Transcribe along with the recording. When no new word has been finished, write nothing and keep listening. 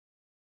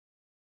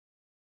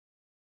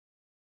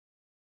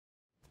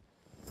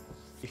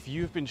If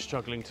you've been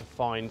struggling to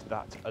find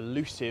that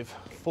elusive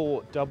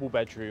 4 double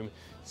bedroom,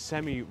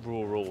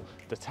 semi-rural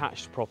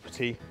detached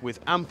property with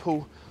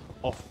ample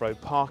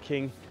off-road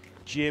parking,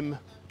 gym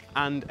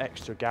and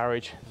extra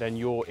garage, then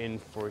you're in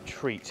for a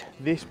treat.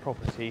 This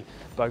property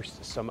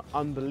boasts some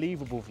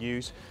unbelievable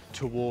views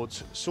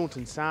towards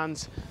Saunton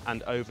Sands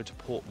and over to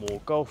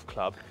Portmore Golf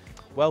Club.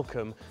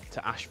 Welcome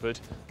to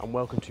Ashford and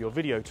welcome to your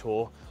video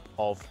tour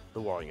of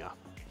the Warringah.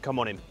 Come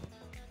on in.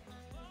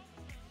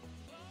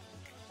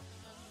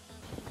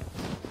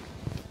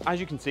 As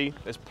you can see,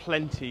 there's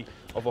plenty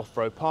of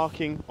off-road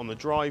parking on the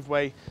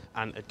driveway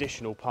and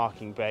additional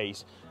parking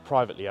bays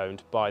privately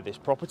owned by this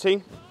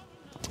property.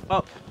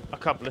 Up a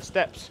couple of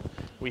steps,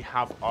 we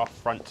have our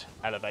front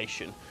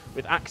elevation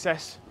with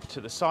access to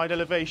the side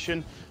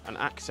elevation and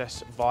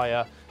access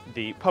via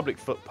the public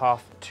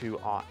footpath to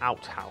our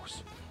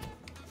outhouse.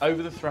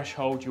 Over the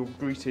threshold, you're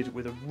greeted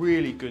with a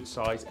really good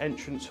sized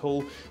entrance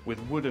hall with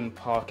wooden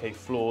parquet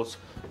floors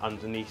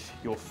underneath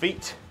your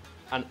feet.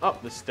 And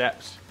up the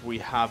steps, we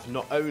have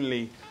not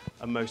only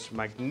a most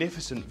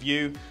magnificent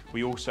view,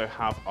 we also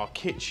have our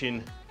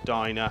kitchen,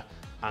 diner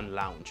and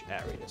lounge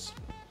areas.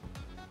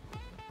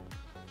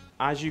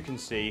 As you can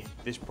see,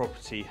 this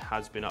property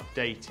has been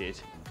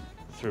updated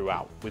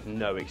throughout with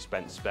no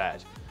expense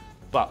spared.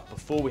 But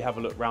before we have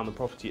a look around the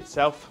property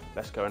itself,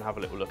 let's go and have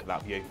a little look at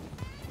that view.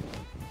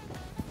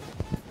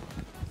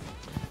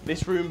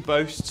 This room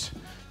boasts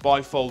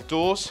bifold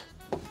doors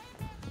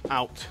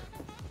out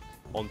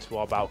onto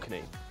our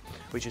balcony,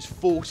 which is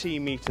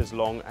 14 metres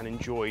long and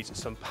enjoys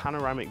some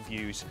panoramic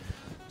views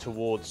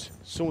towards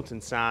Saunton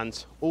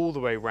Sands all the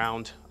way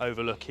round,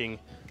 overlooking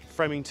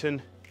Fremington,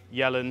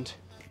 Yelland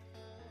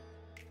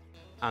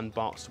and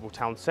Barnstaple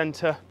town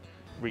centre,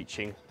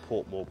 reaching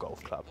Portmore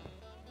Golf Club.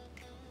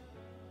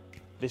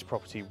 This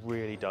property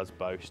really does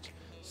boast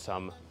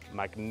some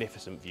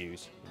magnificent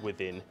views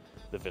within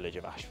the village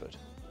of Ashford.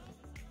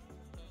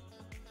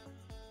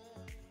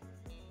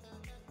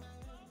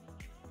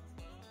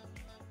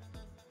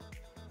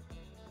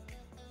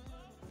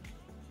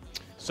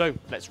 So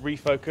let's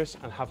refocus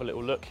and have a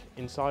little look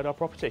inside our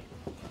property.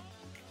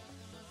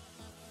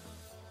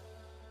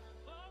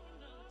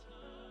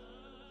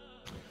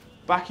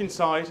 Back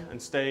inside and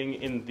staying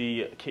in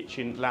the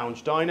kitchen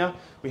lounge diner,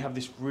 we have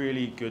this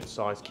really good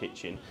sized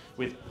kitchen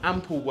with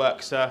ample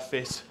work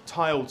surface,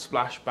 tiled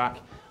splashback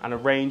and a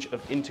range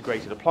of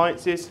integrated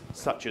appliances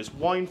such as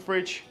wine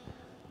fridge,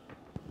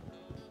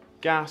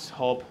 gas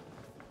hob,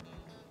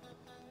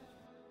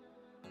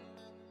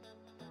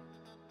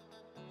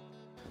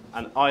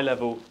 and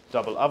eye-level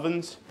double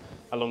ovens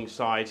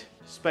alongside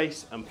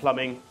space and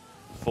plumbing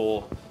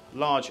for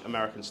large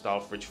American style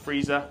fridge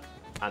freezer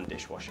and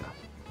dishwasher.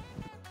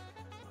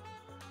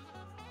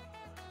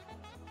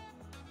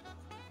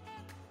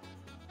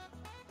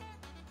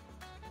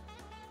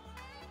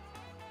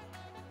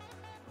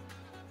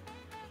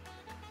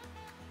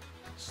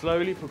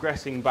 Slowly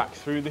progressing back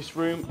through this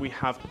room, we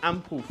have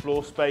ample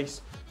floor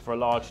space for a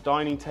large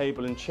dining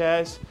table and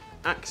chairs,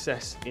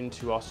 access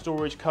into our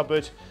storage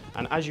cupboard,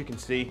 and as you can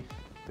see,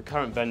 the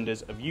current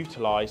vendors have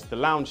utilised the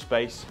lounge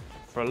space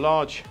for a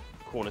large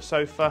corner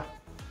sofa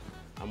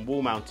and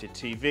wall-mounted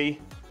TV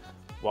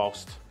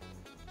whilst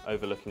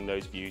overlooking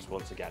those views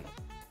once again.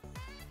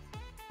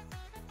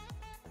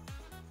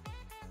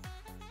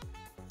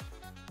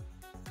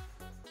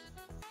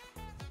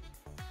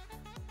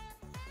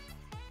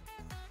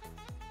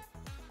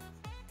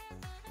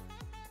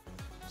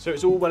 So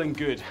it's all well and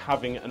good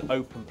having an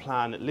open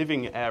plan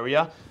living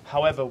area.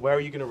 However, where are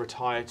you going to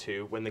retire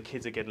to when the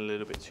kids are getting a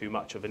little bit too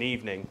much of an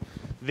evening?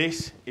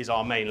 This is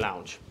our main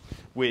lounge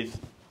with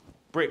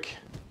brick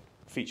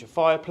feature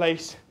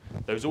fireplace,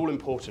 those all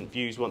important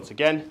views once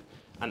again,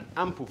 and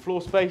ample floor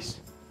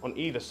space on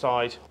either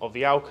side of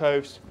the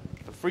alcoves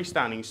for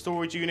freestanding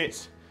storage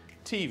units,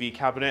 TV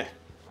cabinet,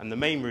 and the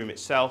main room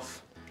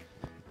itself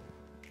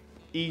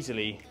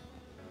easily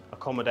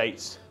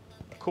accommodates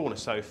a corner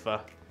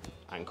sofa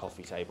and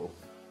coffee table.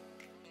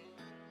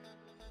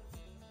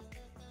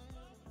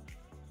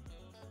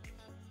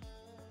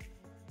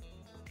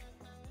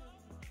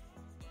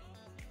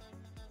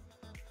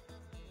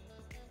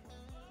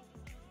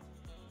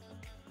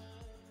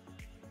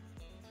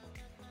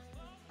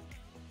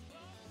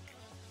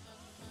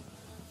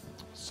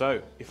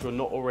 So, if you're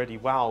not already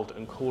wowed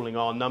and calling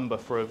our number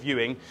for a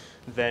viewing,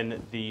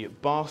 then the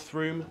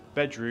bathroom,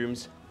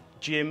 bedrooms,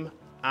 gym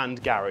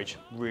and garage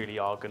really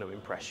are going to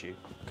impress you.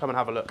 Come and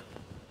have a look.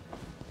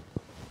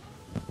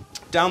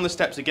 Down the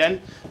steps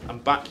again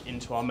and back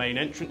into our main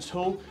entrance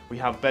hall, we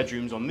have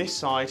bedrooms on this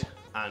side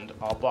and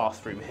our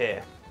bathroom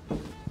here,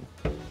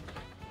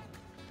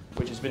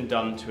 which has been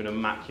done to an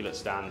immaculate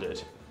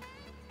standard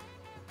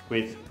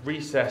with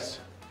recess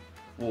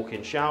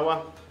walk-in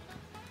shower,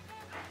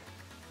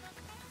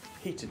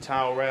 heated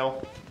towel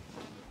rail,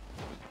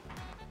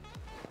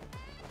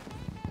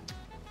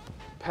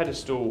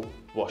 pedestal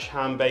wash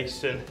hand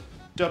basin,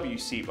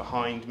 WC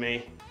behind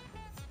me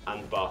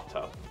and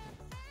bathtub.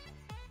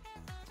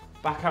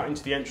 Back out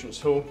into the entrance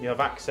hall, you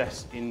have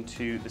access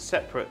into the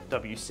separate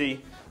WC,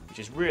 which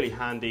is really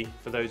handy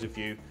for those of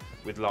you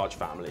with large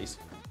families.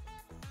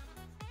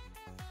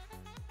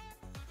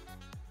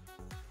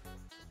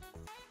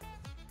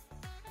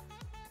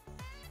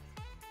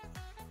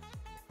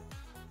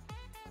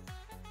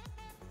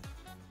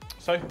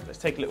 So let's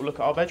take a little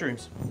look at our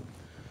bedrooms.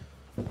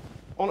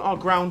 On our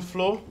ground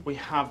floor, we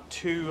have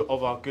two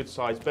of our good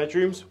sized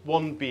bedrooms,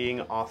 one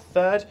being our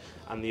third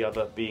and the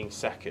other being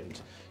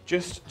second.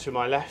 Just to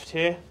my left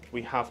here,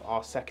 we have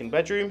our second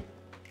bedroom,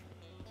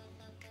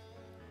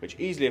 which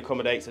easily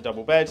accommodates a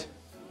double bed,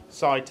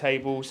 side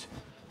tables,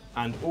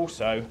 and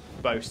also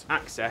boasts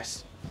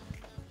access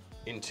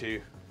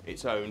into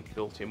its own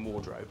built-in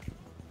wardrobe.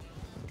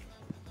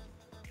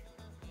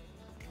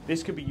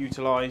 This could be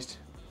utilised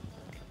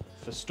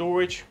for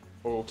storage,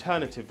 or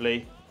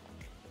alternatively,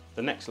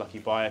 the next lucky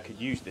buyer could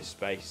use this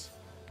space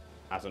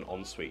as an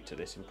ensuite to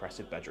this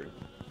impressive bedroom.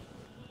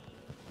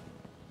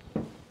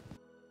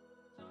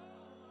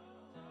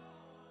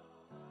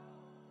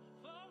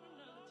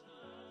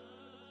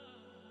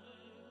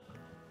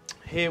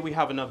 Here we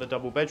have another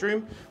double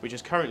bedroom, which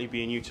is currently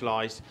being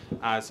utilised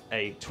as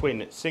a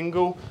twin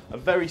single, a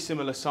very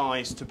similar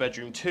size to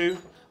bedroom 2,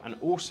 and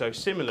also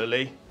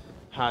similarly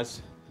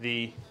has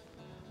the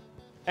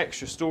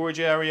extra storage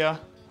area,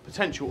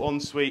 potential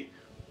ensuite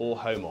or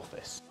home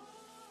office.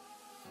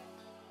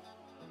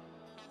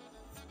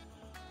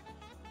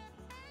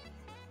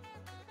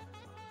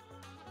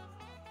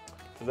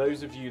 For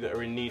those of you that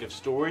are in need of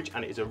storage,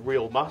 and it is a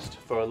real must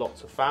for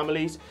lots of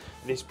families,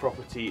 this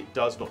property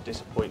does not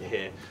disappoint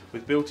here,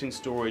 with built-in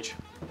storage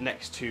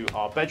next to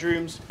our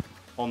bedrooms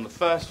on the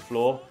first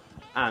floor,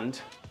 and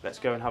let's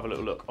go and have a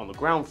little look on the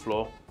ground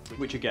floor,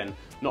 which again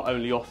not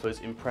only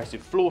offers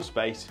impressive floor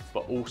space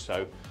but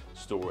also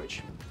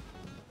storage.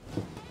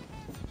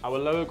 Our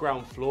lower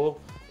ground floor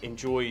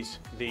enjoys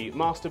the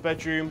master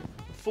bedroom,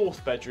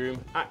 fourth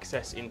bedroom,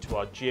 access into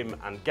our gym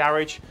and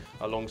garage,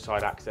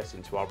 alongside access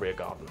into our rear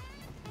garden.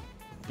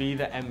 Be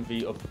the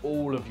envy of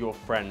all of your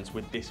friends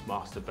with this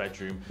master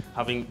bedroom,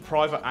 having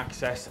private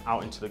access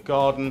out into the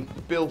garden,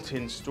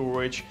 built-in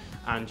storage,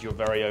 and your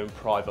very own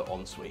private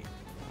ensuite.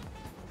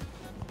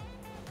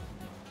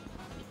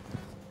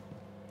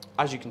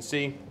 As you can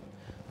see,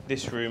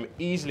 this room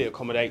easily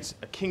accommodates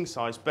a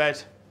king-size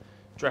bed,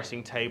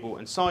 dressing table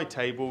and side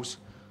tables,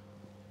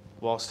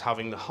 whilst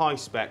having the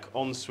high-spec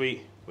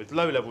ensuite with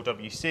low-level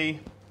WC,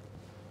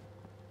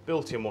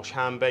 built-in wash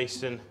hand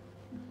basin,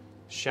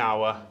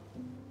 shower,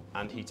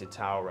 and heated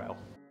towel rail.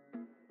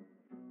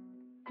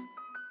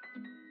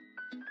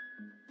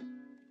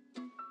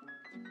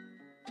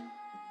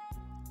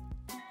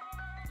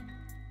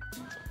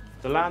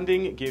 The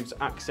landing gives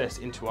access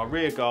into our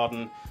rear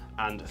garden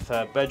and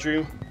third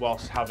bedroom,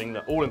 whilst having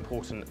the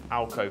all-important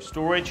alcove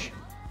storage.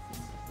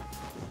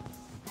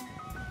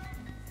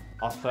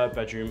 Our third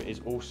bedroom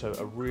is also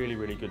a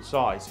really good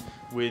size,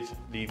 with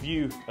the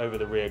view over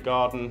the rear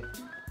garden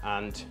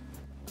and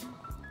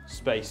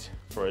space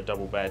for a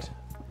double bed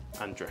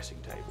and dressing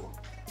table.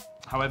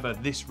 However,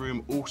 this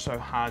room also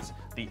has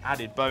the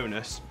added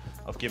bonus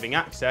of giving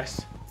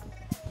access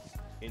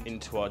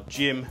into our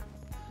gym,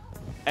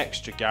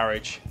 extra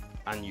garage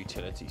and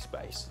utility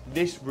space.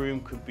 This room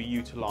could be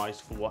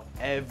utilised for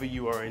whatever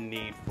you are in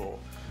need for,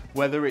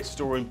 whether it's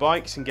storing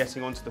bikes and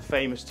getting onto the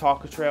famous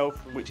Tarka Trail,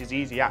 which is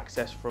easy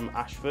access from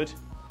Ashford,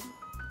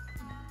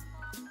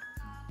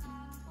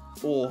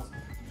 or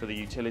for the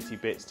utility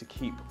bits to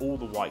keep all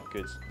the white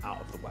goods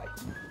out of the way.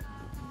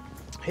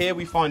 Here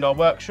we find our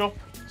workshop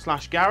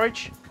 /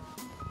 garage.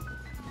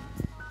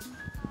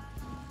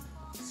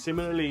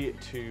 Similarly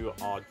to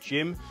our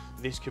gym,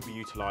 this could be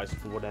utilised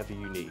for whatever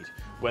you need,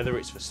 whether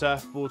it's for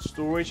surfboard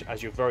storage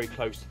as you're very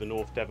close to the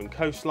North Devon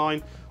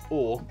coastline,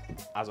 or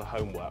as a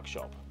home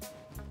workshop.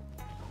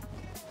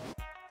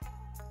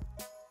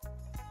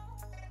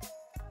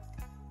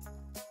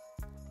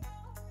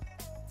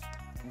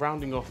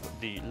 Rounding off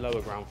the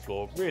lower ground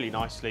floor really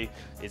nicely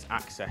is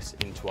access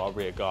into our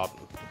rear garden.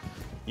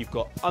 You've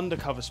got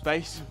undercover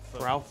space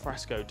for our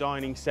fresco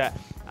dining set,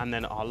 and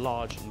then our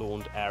large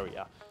lawned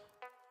area.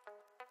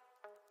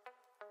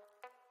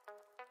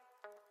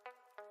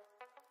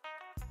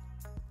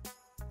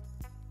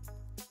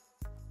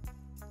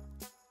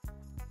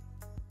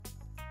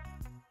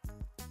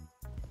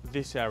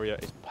 This area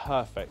is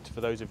perfect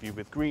for those of you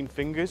with green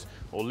fingers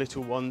or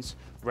little ones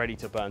ready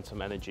to burn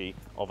some energy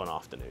of an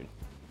afternoon.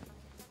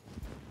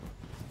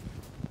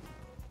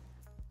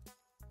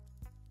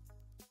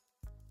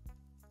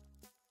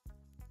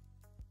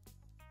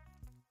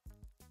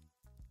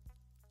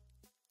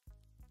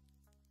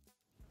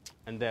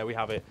 And there we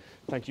have it.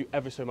 Thank you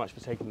ever so much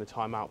for taking the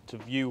time out to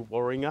view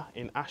Warringah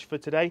in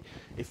Ashford today.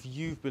 If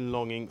you've been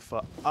longing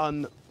for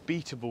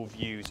unbeatable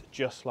views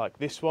just like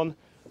this one,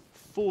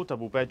 4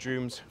 double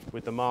bedrooms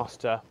with the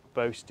master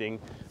boasting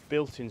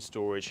built-in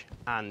storage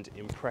and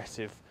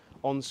impressive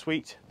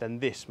ensuite, then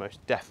this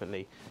most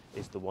definitely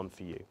is the one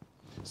for you.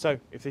 So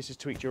if this has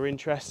tweaked your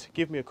interest,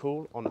 give me a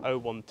call on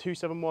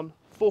 01271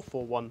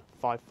 441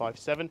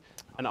 557,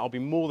 and I'll be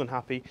more than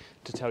happy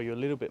to tell you a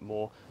little bit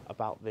more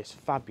about this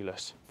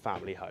fabulous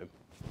family home.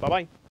 Bye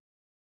bye.